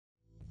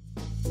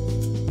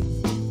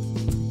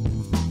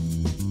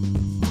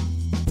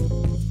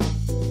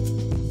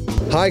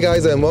Hi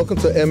guys, and welcome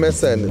to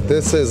MSN.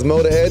 This is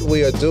Motorhead.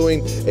 We are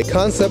doing a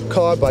concept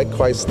car by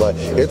Chrysler.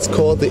 It's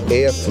called the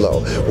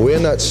Airflow. We're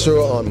not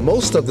sure on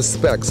most of the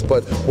specs,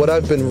 but what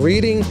I've been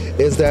reading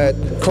is that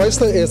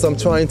Chrysler is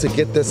trying to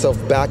get themselves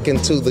back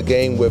into the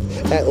game with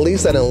at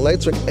least an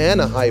electric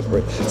and a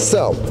hybrid.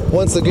 So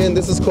once again,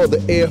 this is called the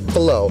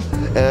Airflow,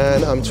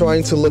 and I'm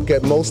trying to look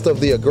at most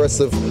of the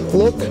aggressive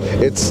look.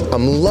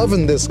 I'm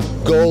loving this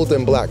gold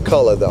and black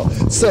color though.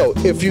 So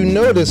if you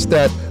notice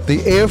that the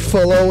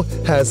Airflow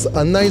has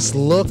a nice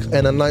look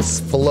and a nice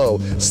flow,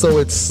 so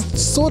it's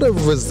sort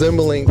of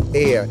resembling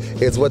air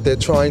is what they're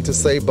trying to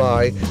say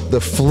by the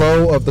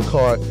flow of the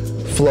car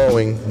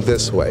flowing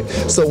this way.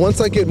 So once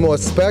I get more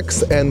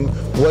specs and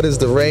what is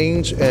the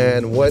range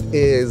and what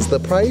is the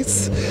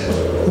price,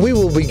 we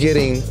will be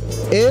getting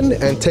in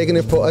and taking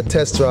it for a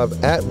test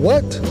drive at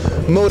what?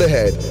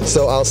 Motorhead.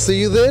 So I'll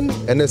see you then,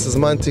 and this is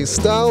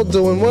MonteysStyle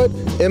doing what?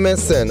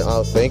 MSN.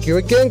 I'll thank you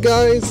again,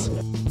 guys.